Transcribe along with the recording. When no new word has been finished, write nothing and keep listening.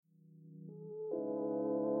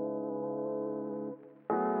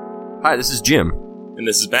Hi, this is Jim. And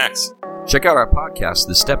this is Max. Check out our podcast,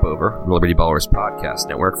 The Step Over, the Liberty Ballers Podcast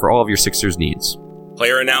Network, for all of your Sixers needs.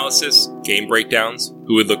 Player analysis, game breakdowns,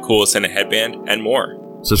 who would look coolest in a headband, and more.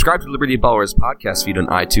 Subscribe to Liberty Ballers podcast feed on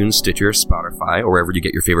iTunes, Stitcher, Spotify, or wherever you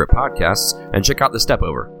get your favorite podcasts, and check out The Step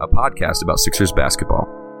Over, a podcast about Sixers basketball.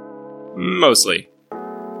 Mostly.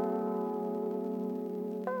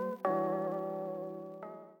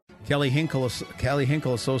 Kelly Hinkle,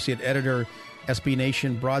 Associate Editor, SB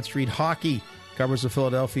Nation, Broad Street Hockey, covers the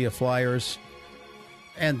Philadelphia Flyers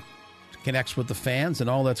and connects with the fans and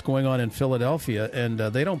all that's going on in Philadelphia. And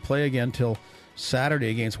they don't play again till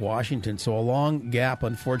Saturday against Washington. So a long gap,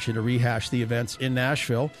 unfortunately, to rehash the events in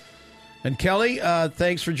Nashville. And Kelly,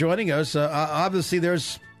 thanks for joining us. Obviously,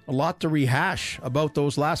 there's a lot to rehash about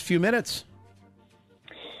those last few minutes.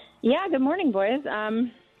 Yeah, good morning, boys.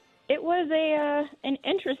 It was an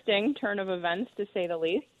interesting turn of events, to say the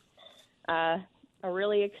least. A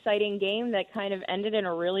really exciting game that kind of ended in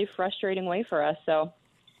a really frustrating way for us. So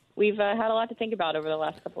we've had a lot to think about over the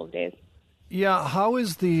last couple of days. Yeah, how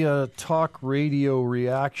is the talk radio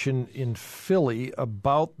reaction in Philly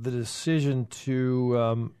about the decision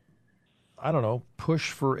to,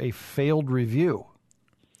 push for a failed review?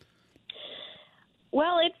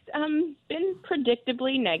 Well, it's been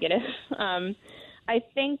predictably negative. I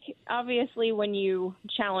think, obviously, when you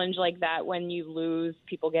challenge like that, when you lose,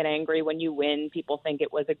 people get angry. When you win, people think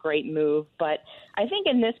it was a great move. But I think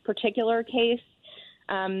in this particular case,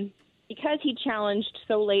 because he challenged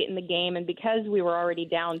so late in the game and because we were already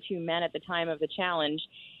down 2 men at the time of the challenge,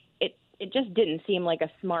 it just didn't seem like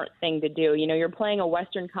a smart thing to do. You know, you're playing a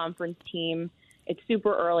Western Conference team. It's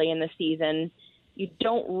super early in the season. You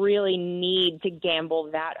don't really need to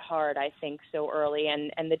gamble that hard, I think, so early.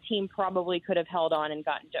 And the team probably could have held on and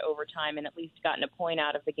gotten to overtime and at least gotten a point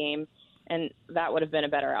out of the game, and that would have been a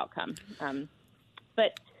better outcome.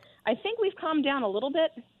 But I think we've calmed down a little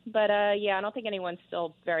bit. But, I don't think anyone's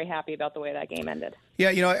still very happy about the way that game ended. Yeah,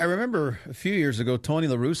 I remember a few years ago, Tony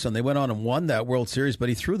La Russa, they went on and won that World Series, but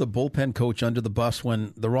he threw the bullpen coach under the bus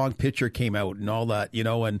when the wrong pitcher came out and all that,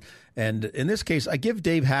 and in this case, I give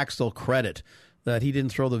Dave Haxtell credit that he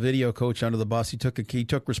didn't throw the video coach under the bus. He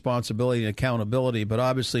took responsibility and accountability, but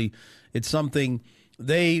obviously it's something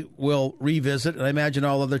they will revisit, and I imagine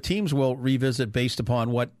all other teams will revisit based upon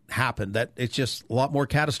what happened. That it's just a lot more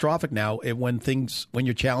catastrophic now when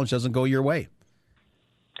your challenge doesn't go your way.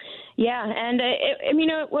 Yeah, and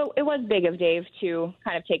it was big of Dave to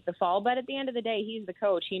kind of take the fall, but at the end of the day, he's the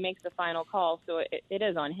coach. He makes the final call, so it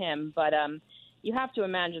is on him. But you have to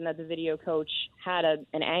imagine that the video coach had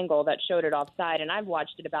an angle that showed it offside, and I've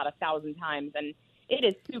watched it about 1,000 times, and it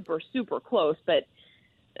is super, super close, but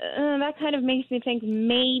that kind of makes me think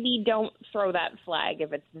maybe don't throw that flag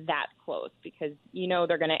if it's that close, because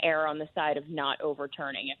they're going to err on the side of not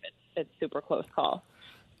overturning if it's super close call.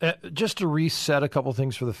 Just to reset a couple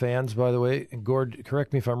things for the fans, by the way, and Gord,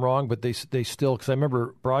 correct me if I'm wrong, but they still, because I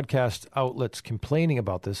remember broadcast outlets complaining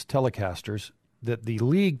about this, telecasters, that the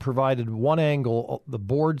league provided one angle, the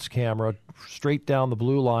board's camera, straight down the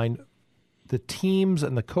blue line. The teams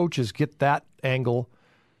and the coaches get that angle.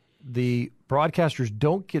 The broadcasters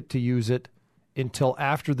don't get to use it until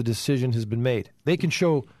after the decision has been made. They can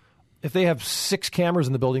show, if they have 6 cameras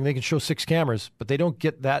in the building, they can show 6 cameras, but they don't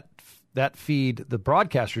get that feed. The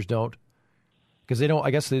broadcasters don't, because they don't. I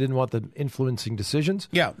guess they didn't want them influencing decisions.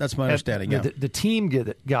 Yeah, that's my understanding. Yeah. The team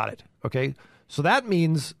got it. Okay, so that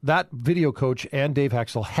means that video coach and Dave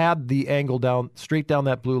Haxtell had the angle straight down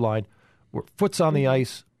that blue line, where foot's on the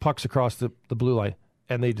ice, puck's across the blue line,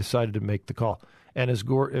 and they decided to make the call. And as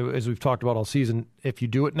we've talked about all season, if you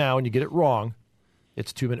do it now and you get it wrong,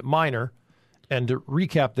 it's 2-minute minor. And to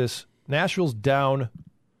recap this, Nashville's down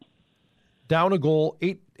a goal,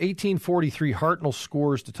 18:43. Hartnell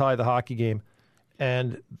scores to tie the hockey game,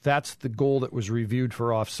 and that's the goal that was reviewed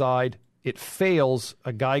for offside. It fails.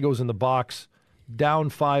 A guy goes in the box, down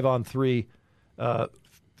 5-on-3.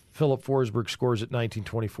 Philip Forsberg scores at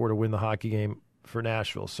 19:24 to win the hockey game for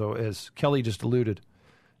Nashville. So as Kelly just alluded,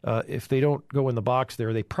 if they don't go in the box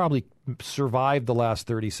there, they probably survive the last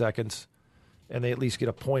 30 seconds, and they at least get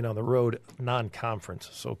a point on the road, non-conference.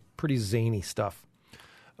 So pretty zany stuff.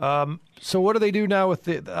 So what do they do now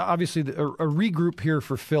with obviously a regroup here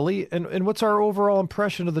for Philly, and what's our overall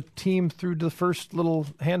impression of the team through the first little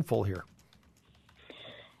handful here?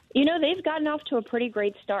 They've gotten off to a pretty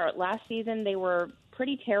great start. Last season, they were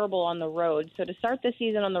pretty terrible on the road. So to start the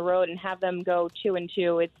season on the road and have them go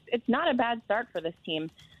 2-2, it's not a bad start for this team.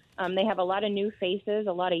 They have a lot of new faces,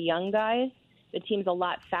 a lot of young guys. The team's a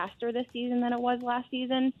lot faster this season than it was last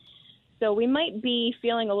season. So we might be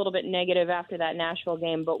feeling a little bit negative after that Nashville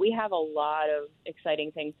game, but we have a lot of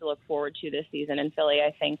exciting things to look forward to this season in Philly,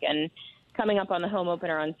 I think. And coming up on the home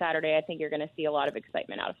opener on Saturday, I think you're going to see a lot of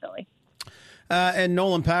excitement out of Philly. And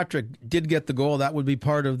Nolan Patrick did get the goal. That would be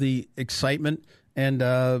part of the excitement. And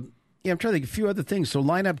I'm trying to think of a few other things. So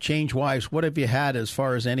lineup change-wise, what have you had as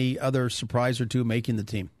far as any other surprise or two making the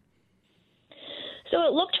team? So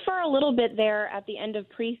it looked for a little bit there at the end of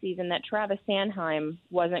preseason that Travis Sanheim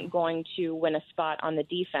wasn't going to win a spot on the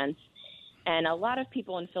defense. And a lot of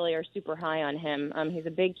people in Philly are super high on him. He's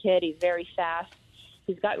a big kid. He's very fast.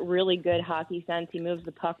 He's got really good hockey sense. He moves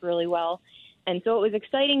the puck really well. And so it was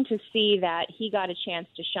exciting to see that he got a chance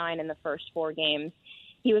to shine in the first 4 games.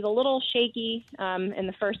 He was a little shaky in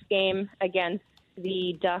the first game against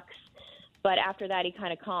the Ducks, but after that he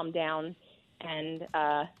kind of calmed down and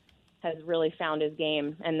has really found his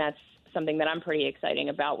game, and that's something that I'm pretty excited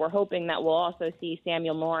about. We're hoping that we'll also see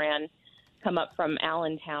Samuel Moran come up from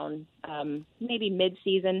Allentown maybe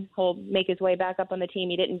mid-season. He'll make his way back up on the team.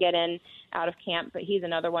 He didn't get in out of camp, but he's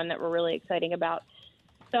another one that we're really excited about.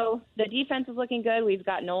 So the defense is looking good. We've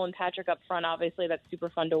got Nolan Patrick up front, obviously. That's super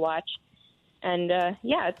fun to watch. And,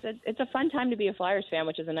 it's a fun time to be a Flyers fan,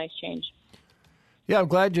 which is a nice change. Yeah, I'm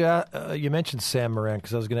glad you mentioned Sam Morin,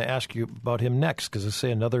 because I was going to ask you about him next, because I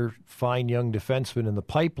say another fine young defenseman in the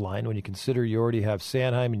pipeline when you consider you already have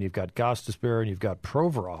Sanheim and you've got Gostisbehere and you've got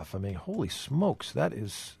Provorov. I mean, holy smokes, that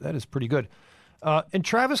is pretty good. And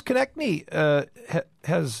Travis Konechny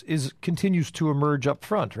continues to emerge up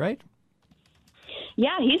front, right?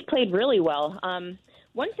 Yeah, he's played really well.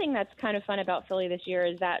 One thing that's kind of fun about Philly this year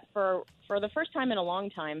is that for the first time in a long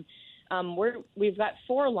time, we've got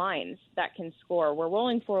 4 lines that can score. We're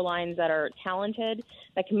rolling 4 lines that are talented,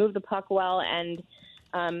 that can move the puck well, and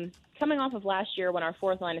coming off of last year when our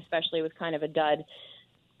 4th line especially was kind of a dud,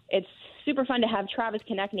 it's super fun to have Travis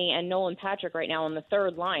Konechny and Nolan Patrick right now on the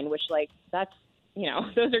 3rd line, which, that's,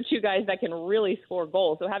 those are 2 guys that can really score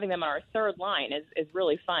goals. So having them on our 3rd line is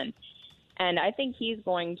really fun. And I think he's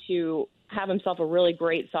going to have himself a really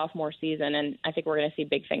great sophomore season, and I think we're going to see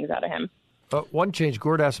big things out of him. One change,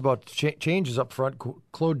 Gord asked about changes up front.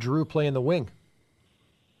 Claude Giroux playing the wing.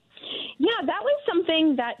 Yeah, that was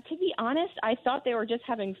something that, to be honest, I thought they were just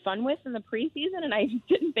having fun with in the preseason, and I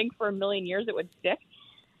didn't think for a million years it would stick.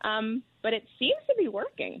 But it seems to be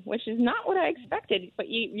working, which is not what I expected. But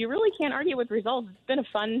you really can't argue with results. It's been a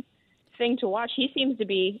fun thing to watch. He seems to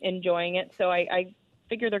be enjoying it, so I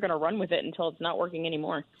figure they're going to run with it until it's not working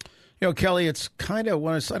anymore. Kelly, it's kind of,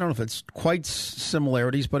 I don't know if it's quite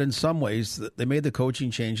similarities, but in some ways, they made the coaching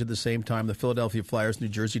change at the same time. The Philadelphia Flyers, New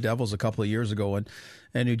Jersey Devils a couple of years ago, and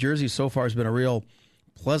New Jersey so far has been a real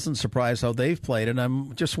pleasant surprise how they've played. And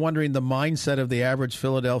I'm just wondering the mindset of the average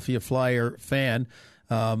Philadelphia Flyer fan,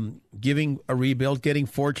 giving a rebuild, getting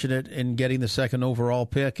fortunate in getting the 2nd overall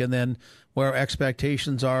pick, and then where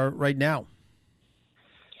expectations are right now.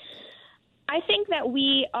 I think that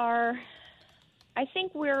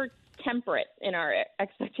we're temperate in our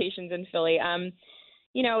expectations in Philly.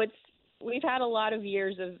 We've had a lot of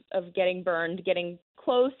years of getting burned, getting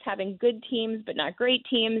close, having good teams but not great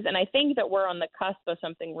teams, and I think that we're on the cusp of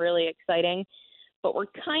something really exciting, but we're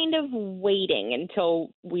kind of waiting until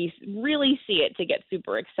we really see it to get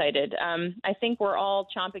super excited. I think we're all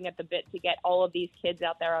chomping at the bit to get all of these kids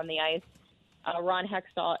out there on the ice. Ron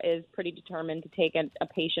Hextall is pretty determined to take a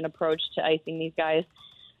patient approach to icing these guys.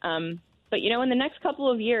 But, in the next couple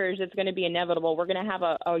of years, it's going to be inevitable. We're going to have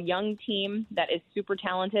a young team that is super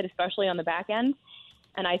talented, especially on the back end.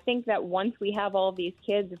 And I think that once we have all of these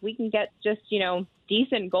kids, if we can get just,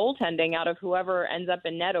 decent goaltending out of whoever ends up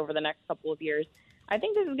in net over the next couple of years, I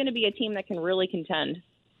think this is going to be a team that can really contend.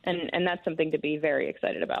 And that's something to be very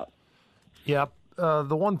excited about. Yeah.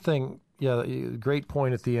 The one thing, great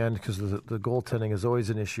point at the end, because the goaltending is always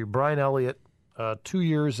an issue. Brian Elliott, 2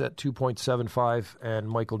 years at 2.75, and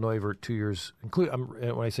Michael Neuvirth 2 years.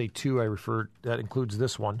 When I say 2, that includes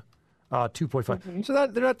this one, 2.5. Mm-hmm. So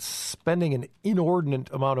they're not spending an inordinate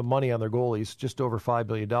amount of money on their goalies, just over $5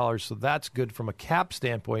 billion. So that's good from a cap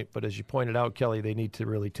standpoint. But as you pointed out, Kelly, they need to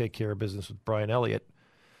really take care of business with Brian Elliott.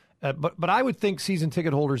 But I would think season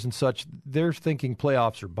ticket holders and such, they're thinking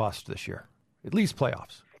playoffs or bust this year, at least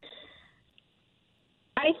playoffs.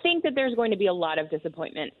 I think that there's going to be a lot of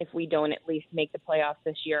disappointment if we don't at least make the playoffs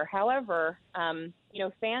this year. However, fans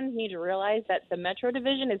need to realize that the Metro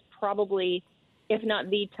Division is probably, if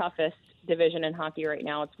not the toughest division in hockey right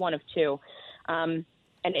now. It's one of 2. And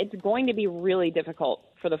it's going to be really difficult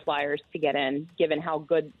for the Flyers to get in, given how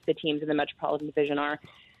good the teams in the Metropolitan Division are.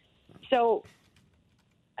 So,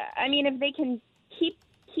 if they can keep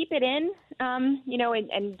it in,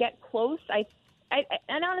 and get close,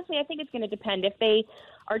 And honestly, I think it's going to depend. If they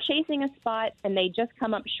are chasing a spot and they just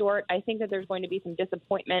come up short, I think that there's going to be some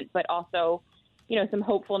disappointment, but also, some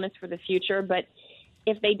hopefulness for the future. But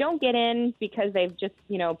if they don't get in because they've just,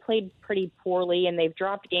 played pretty poorly and they've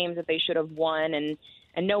dropped games that they should have won and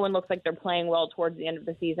no one looks like they're playing well towards the end of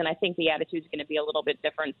the season, I think the attitude's going to be a little bit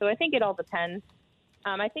different. So I think it all depends.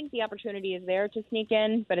 I think the opportunity is there to sneak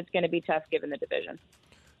in, but it's going to be tough given the division.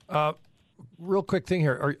 Real quick thing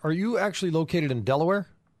here. Are you actually located in Delaware?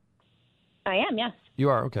 I am, yes. You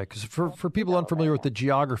are? Okay. Because for people unfamiliar with the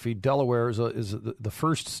geography, Delaware is the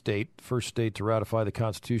first state to ratify the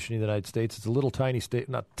Constitution of the United States. It's a little tiny state,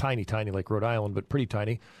 not tiny like Rhode Island, but pretty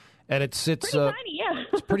tiny. And it sits... Pretty tiny, yeah.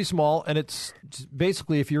 It's pretty small, and it's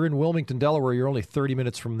basically, if you're in Wilmington, Delaware, you're only 30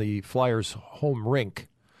 minutes from the Flyers' home rink.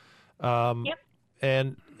 Yep.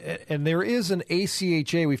 And there is an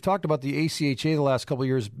ACHA. We've talked about the ACHA the last couple of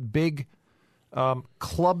years, big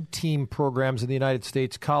club team programs in the United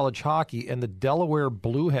States, college hockey, and the Delaware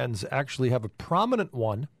Blue Hens actually have a prominent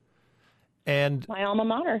one. And my alma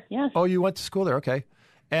mater, yes. Oh, you went to school there, okay.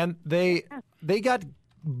 And they got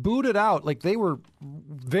booted out. Like, they were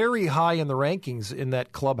very high in the rankings in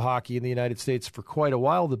that club hockey in the United States for quite a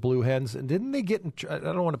while, the Blue Hens. And didn't they get in, I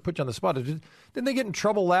don't want to put you on the spot, didn't they get in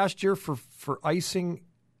trouble last year for icing?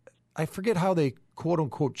 I forget how they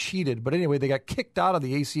quote-unquote cheated, but anyway, they got kicked out of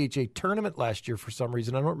the ACHA tournament last year for some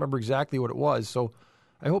reason. I don't remember exactly what it was. So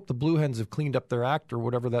I hope the Blue Hens have cleaned up their act or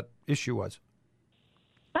whatever that issue was.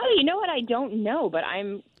 Oh, you know what? I don't know, but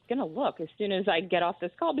I'm going to look as soon as I get off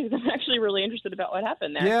this call because I'm actually really interested about what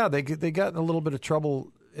happened there. Yeah, they got in a little bit of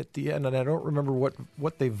trouble at the end, and I don't remember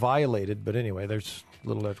what they violated, but anyway, there's a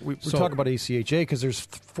little... We talk about ACHA because there's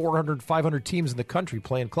 400, 500 teams in the country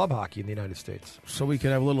playing club hockey in the United States. So we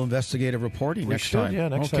can have a little investigative reporting next time. Yeah,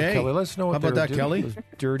 next time, Kelly. Let us know what How about that, doing, Kelly? Those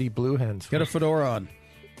dirty Blue Hens. Get a fedora on.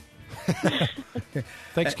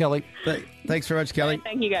 Thanks, Kelly. Thanks very much, Kelly.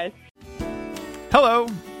 Thank you, guys. Hello,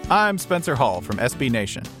 I'm Spencer Hall from SB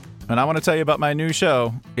Nation, and I want to tell you about my new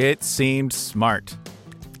show, It Seemed Smart.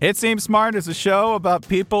 It Seemed Smart is a show about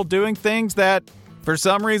people doing things that, for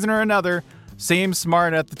some reason or another, seem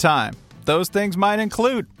smart at the time. Those things might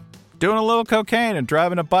include doing a little cocaine and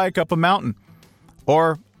driving a bike up a mountain.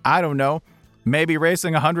 Or, I don't know, maybe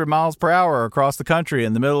racing 100 miles per hour across the country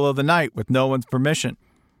in the middle of the night with no one's permission.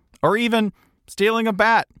 Or even stealing a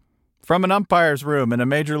bat from an umpire's room in a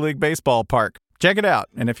Major League Baseball park. Check it out,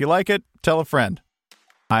 and if you like it, tell a friend.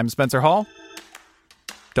 I'm Spencer Hall.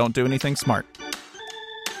 Don't do anything smart.